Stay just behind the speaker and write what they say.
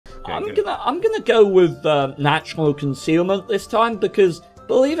I'm gonna go with natural concealment this time because,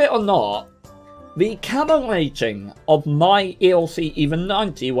 believe it or not, the camo rating of my ELC even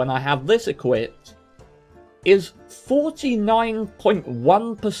 90 when I have this equipped is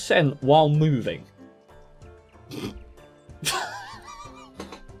 49.1% while moving.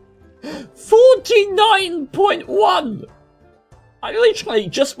 49.1! I literally,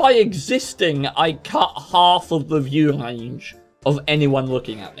 just by existing, I cut half of the view range of anyone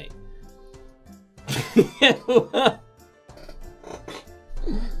looking at me.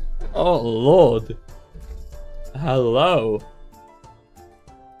 Oh lord. Hello.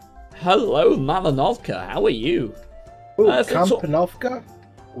 Hello, Malanovka, how are you? Ooh, Kampanovka?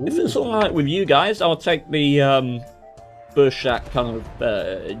 If it's alright with you guys, I'll take the bush at kind of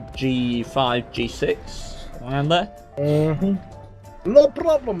G5, G6 around there. No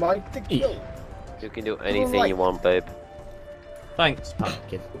problem, mate. You can do anything you want, babe. Thanks,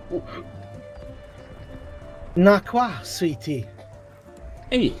 Pumpkin. Nakwa, sweetie.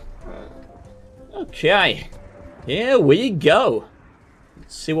 Hey. Okay. Here we go.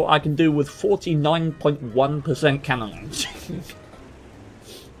 Let's see what I can do with 49.1% cannon range.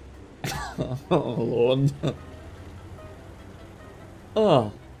 Oh, Lord.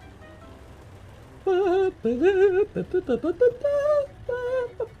 Oh.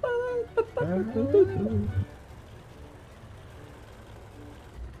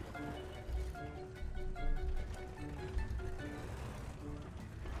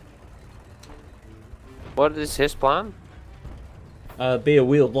 What is his plan? Be a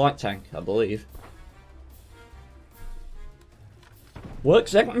wheeled light tank, I believe. Work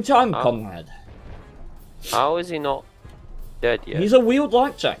second time, comrade. How is he not dead yet? He's a wheeled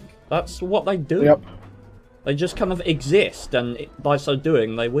light tank. That's what they do. Yep. They just kind of exist, and by so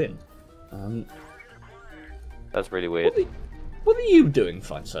doing, they win. That's really weird. What are you doing,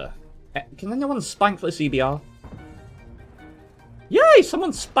 fine sir? Can anyone spank the CBR? Yay!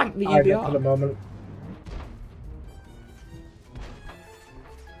 Someone spanked the EBR. For the moment.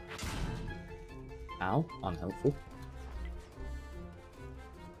 Ow, unhelpful.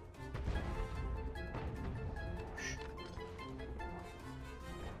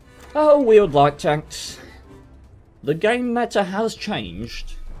 Oh, wheeled light tanks. The game meta has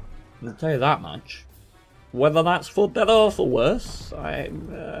changed. I'll tell you that much. Whether that's for better or for worse,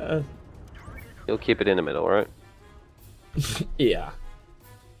 You'll keep it in the middle, right? yeah.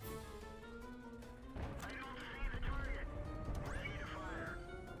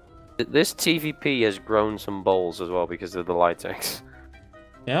 This TVP has grown some balls as well because of the light tanks.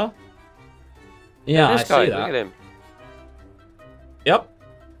 Yeah? Yeah, this guy, I see that. look at him. Yep.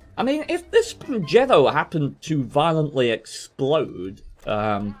 I mean, if this Progetto happened to violently explode,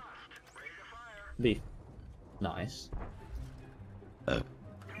 be nice.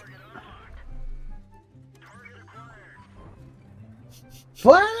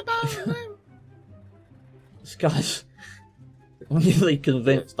 What about him? This guy's really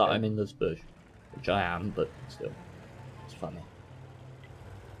convinced that I'm in this bush, which I am, but still, it's funny.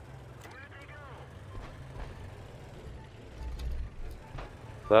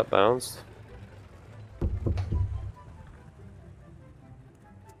 That bounced.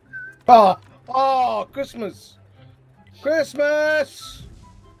 Oh, Christmas! Christmas!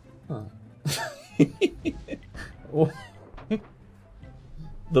 Huh.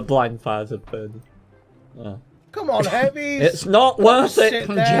 The blind fires have burned. Oh. Come on, heavies! It's not worth it,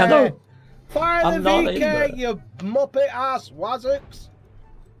 Progetto! Fire the VK, you muppet ass wazzocks!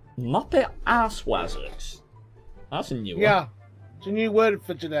 Muppet ass wazzocks? That's a new one. Yeah, it's a new word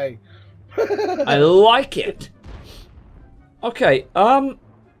for today. I like it! Okay,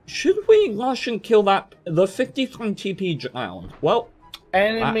 should we rush and kill that, the 53 TP drowned? Well,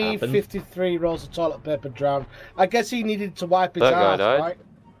 Enemy 53 rolls of toilet paper drowned. I guess he needed to wipe his ass, right?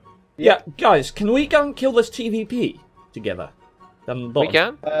 Yeah, guys, can we go and kill this TVP together? We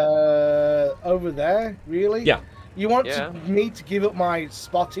can? Over there? Really? Yeah. You want me to give up my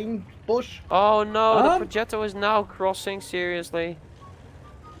spotting bush? Oh no, the Progetto is now crossing, seriously.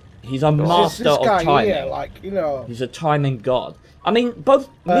 He's a master of timing. Here, like, you know. He's a timing god. I mean, both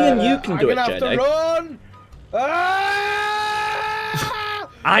me and you can do it, I'm gonna have to run!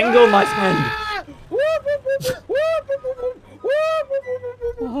 Angle, my friend!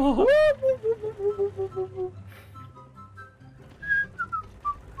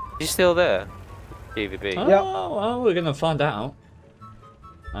 He's still there? TVP. Oh, well, we're gonna find out.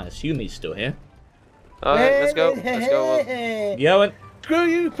 I assume he's still here. Alright, let's go. Let's go. Going. Screw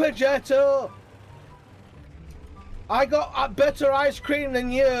you, Progetto! I got better ice cream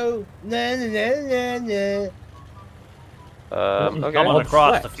than you. Nah, nah, nah, nah. Okay. Coming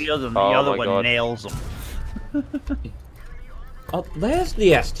across the field and the Oh other my one God. nails him. Oh, there's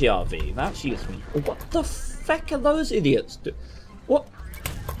the STRV. That's useful. What the feck are those idiots do? What?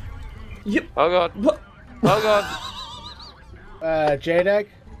 You... Oh god. What? Oh god. Jade Egg.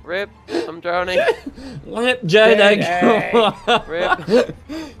 Rip. I'm drowning. Rip, Jade Egg. Rip.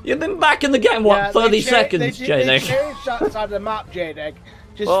 You've been back in the game, what, Yeah, 30 seconds, Jade They Egg? changed that side of the map, Jade Egg.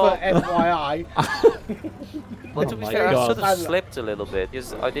 Just Oh. for FYI. Well, to be my fair, I God. sort of slipped a little bit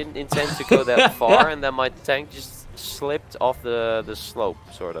because I didn't intend to go that far, and then my tank just slipped off the slope,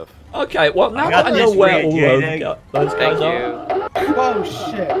 sort of. Okay, well, now got that I know this where red all Jade those Thank guys are, you. Oh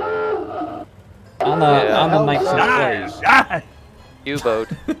shit. I'm Yeah. gonna make some Ah, plays. ah. U-boat.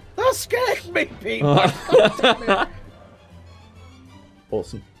 That scared me, people.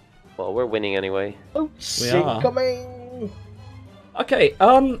 Awesome. Well, we're winning anyway. Boats We are. incoming. Okay,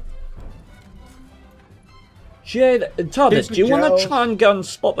 Jade, TARDIS, do you want Joe. to try and go and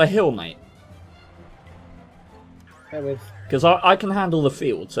spot the hill, mate? Hey, with Because I can handle the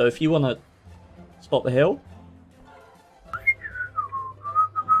field, so if you want to spot the hill.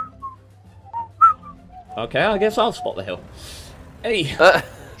 Okay, I guess I'll spot the hill. Hey.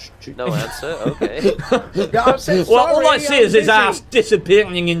 No answer. Okay. Yeah, I'm saying Well, all I sorry, see I'm is his busy. ass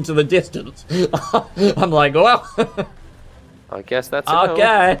disappearing into the distance. I'm like, well, I guess that's a no.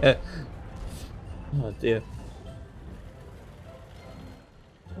 okay. Oh dear.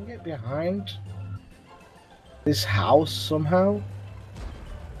 Can I get behind this house somehow? Is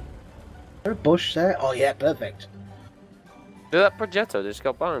there a bush there? Oh yeah, perfect. Dude, that Progetto just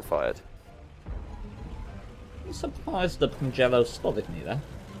got bonfired. I'm surprised the Pangello spotted me there.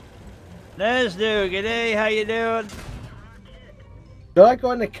 There's new. G'day, how you doing? Do I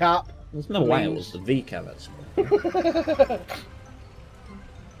go in the cap? There's no way it was the V carrots.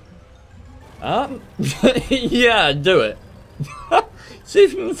 Yeah, do it. See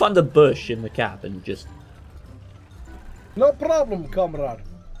if you can find a bush in the cap and just. No problem, comrade.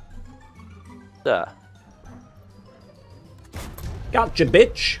 There. Gotcha,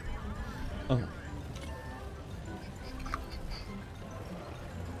 bitch. Oh.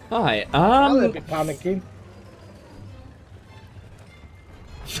 Hi, I'll be panicking.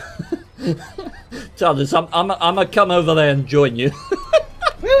 TARDIS, I'm gonna come over there and join you.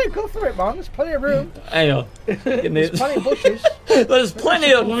 Yeah, go for it, man. There's plenty of room. Hang on. Give me There's plenty of bushes. There's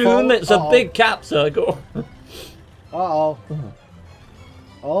plenty of room. It's a big cap circle. Uh-oh.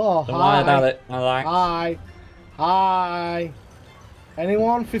 Oh, Don't hi. lie about it. I like. Hi. Hi.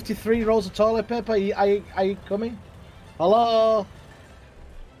 Anyone? 53 rolls of toilet paper? Are you coming? Hello?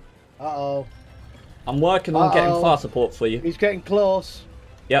 Uh-oh. I'm working on getting Uh-oh. fire support for you. He's getting close.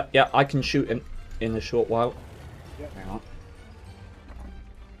 Yep, I can shoot him in a short while. Yep. Hang on.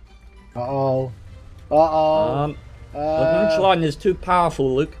 Uh-oh. Uh-oh. The launch line is too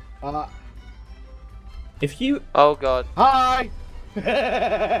powerful, Luke. If you... Oh god. Hi!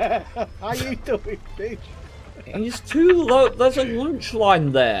 How you doing, bitch? He's too low. There's a launch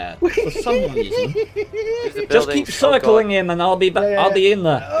line there for some reason. Is the Just building- keep circling oh, him and I'll be back. Yeah, I'll be in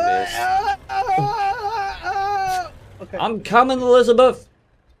there. God. Okay. I'm coming, Elizabeth.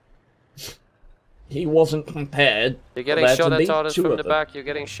 He wasn't prepared. You're for getting there shot to at, be TARDIS, two from of the them. back. You're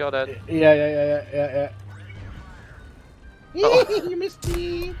getting shot at. Yeah. Oh. You missed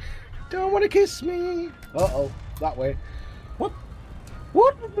me. Don't want to kiss me. Uh-oh. That way. What?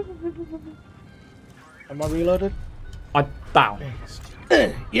 What? Am I reloaded? I bounced.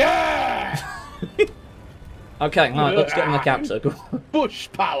 Yeah! Okay, right, let's get in the cap circle. Bush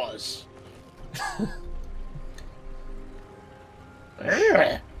powers.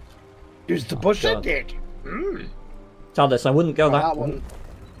 Use the bush I God. did. TARDIS, I wouldn't go Oh, that that one. one.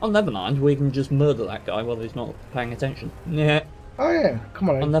 Oh, never mind. We can just murder that guy while he's not paying attention. Yeah. Oh yeah, come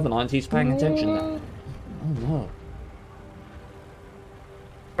on. Oh, In. never mind. He's paying attention now. Oh no.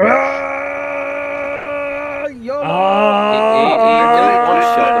 You're He one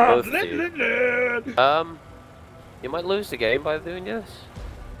shot both of you. You might lose the game by doing this.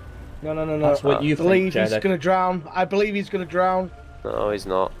 No. That's what you I believe think, he's Jedi. gonna drown. I believe he's gonna drown. No, he's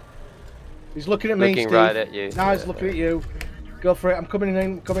not. He's looking at me, Looking Steve. right at you. Now he's Yeah. looking at you. Go for it. I'm coming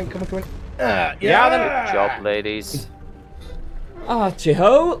in. Coming. Yeah, Good job, ladies. Ah,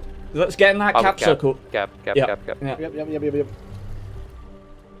 Tiho. Let's get in that cap circle. Cap. Yep. Cap. Yeah. Yep.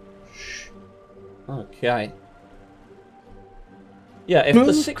 Okay. Yeah, if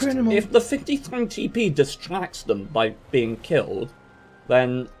the 53 TP distracts them by being killed,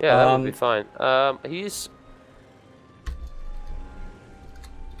 then Yeah, that would be fine. He's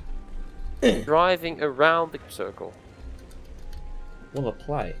driving around the circle. what a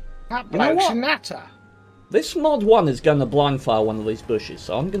play. That You know bloke's what? a natter. This mod 1 is going to blind fire one of these bushes,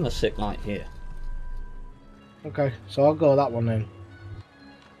 so I'm going to sit right here. Okay, so I'll go that one then.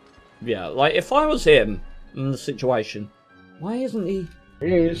 Yeah, like, if I was him in the situation, why isn't he? He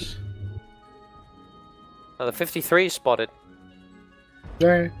is. Oh, the 53 is spotted.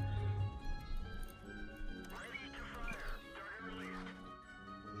 Yeah.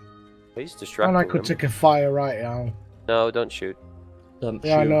 He's distracting And I could him. take a fire right now. No, don't shoot. Don't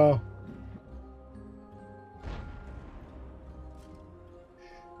Yeah, I shoot. know.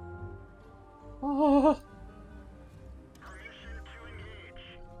 Ah.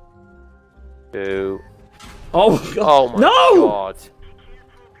 Two. Oh, God. Oh my no! god.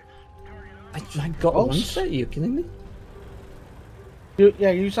 I got Oh, one set, are you kidding me?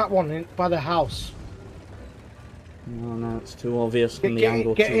 Yeah, use that one by the house. No, no, it's too obvious from the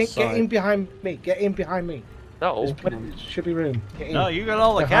angle to the Get side. in behind me. Get in behind me. No. There should be room. Get in. No, you got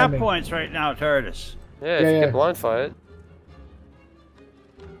all the Behind cap me. points right now, Turdus. Yeah, if Yeah, you yeah. get blind fired.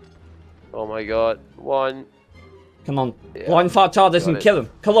 Oh my god. One. Come on. Yeah, Blind fire TARDIS got and it. kill him.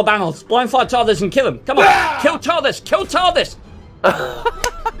 Color panels. Blind fire TARDIS and kill him. Come on. Kill TARDIS. Kill TARDIS.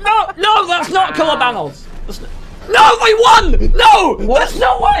 No, that's not color panels. No, they won. No, there's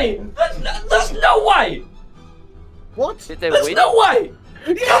no way. There's no way. What? Did they There's win? no way.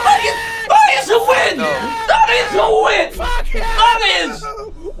 Yeah! That is a win. No. That is a win. Fuck yeah! That is.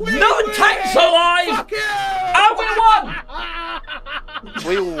 No tanks alive. Fuck yeah! And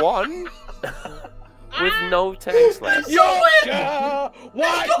we won. We won? With no tanks left. Yorkshire!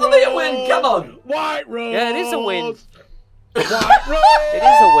 White It's gotta be a win. Come on. White Rose! Yeah, it is a win. White Rose! It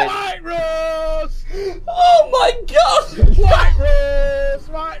is a win. White Rose! Oh my God. White Rose!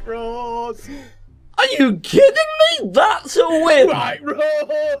 White Rose! Are you kidding me? That's a win. White Rose!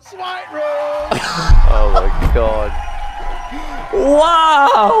 White Rose! Oh my god.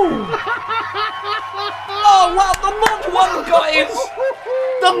 Wow! Oh wow! The mod 1 got his.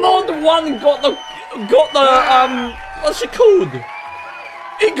 The mod 1 got the what's it called?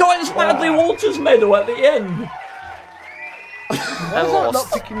 He got his Bradley Walters medal at the end. And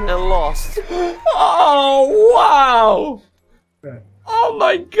lost. And lost. Oh wow! Oh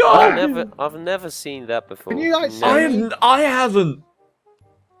my God! I've never seen that before. Can you guys Never. I haven't.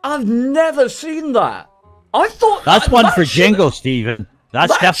 I've never seen that. I thought That's one that for should- Jingle, Steven.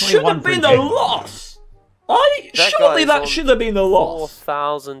 That's That definitely should one have for been a Jingle. loss. That Surely guy's that on should have been a loss.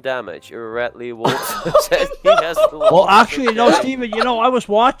 4,000 damage. Bradley Walters said he has the Well, loss. actually, no, Steven, I was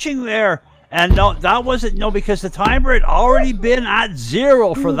watching there, and no, that wasn't, because the timer had already been at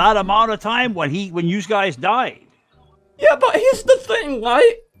 0 for that amount of time when you guys died. Yeah, but here's the thing,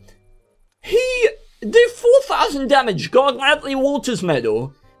 right? He did 4,000 damage, got a Bradley Walters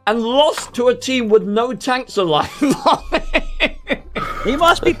medal, and lost to a team with no tanks alive. He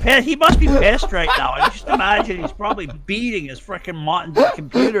must be pissed. He must be pissed right now. I just imagine he's probably beating his freaking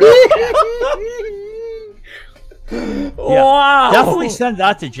computer. Wow! Definitely send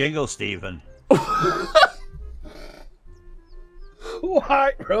that to Jingle, Steven.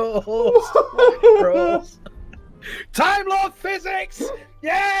 White Rose! White Rose! Time Lord Physics!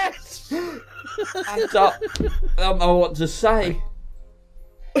 Yes! I don't know what to say.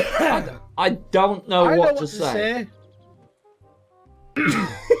 I don't know I what know to say.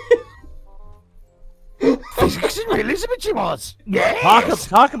 Physics and realism, it was! Yes!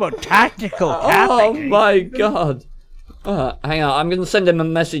 Talk about tactical Oh tapping. my God! Hang on, I'm going to send him a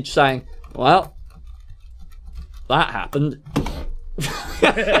message saying, well, that happened.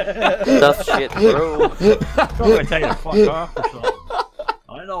 Tough shit, bro. I'm gonna tell you to fuck off or something.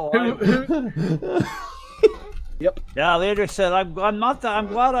 I know. Yep. Yeah, later said, I'm glad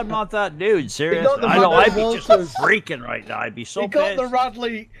I'm not that dude. Seriously, got the I know. I'd be Bradley just Walters. freaking right now. I'd be so He got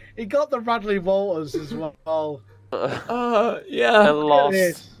pissed. he got the Bradley Walters as well. Yeah. And lost.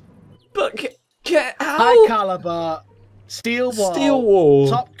 Yes. But High how? caliber, steel wall, Steel wall.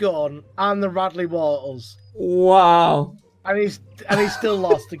 Top Gun, and the Bradley Walters, Wow. and he's still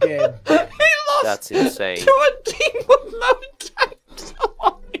lost the game. He lost That's insane. to a team with no tanks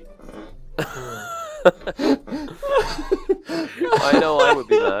alive. I know I would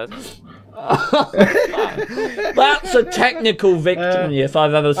be mad. That's a technical victory if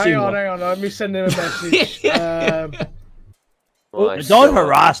I've ever seen one. Hang on, let me send him a message. Well, I Don't still-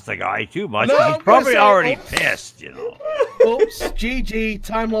 harass the guy too much. No, 'Cause I'm he's probably gonna say, already oops. pissed. Oops, GG,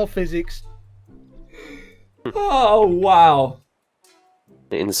 Time Law Physics. Oh, wow.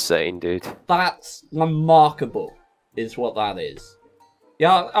 Insane, dude. That's remarkable, is what that is.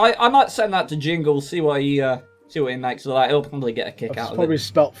 Yeah, I might send that to Jingle, see what he makes of that. He'll probably get a kick I've out of probably it.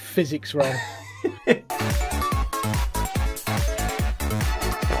 spelt physics wrong.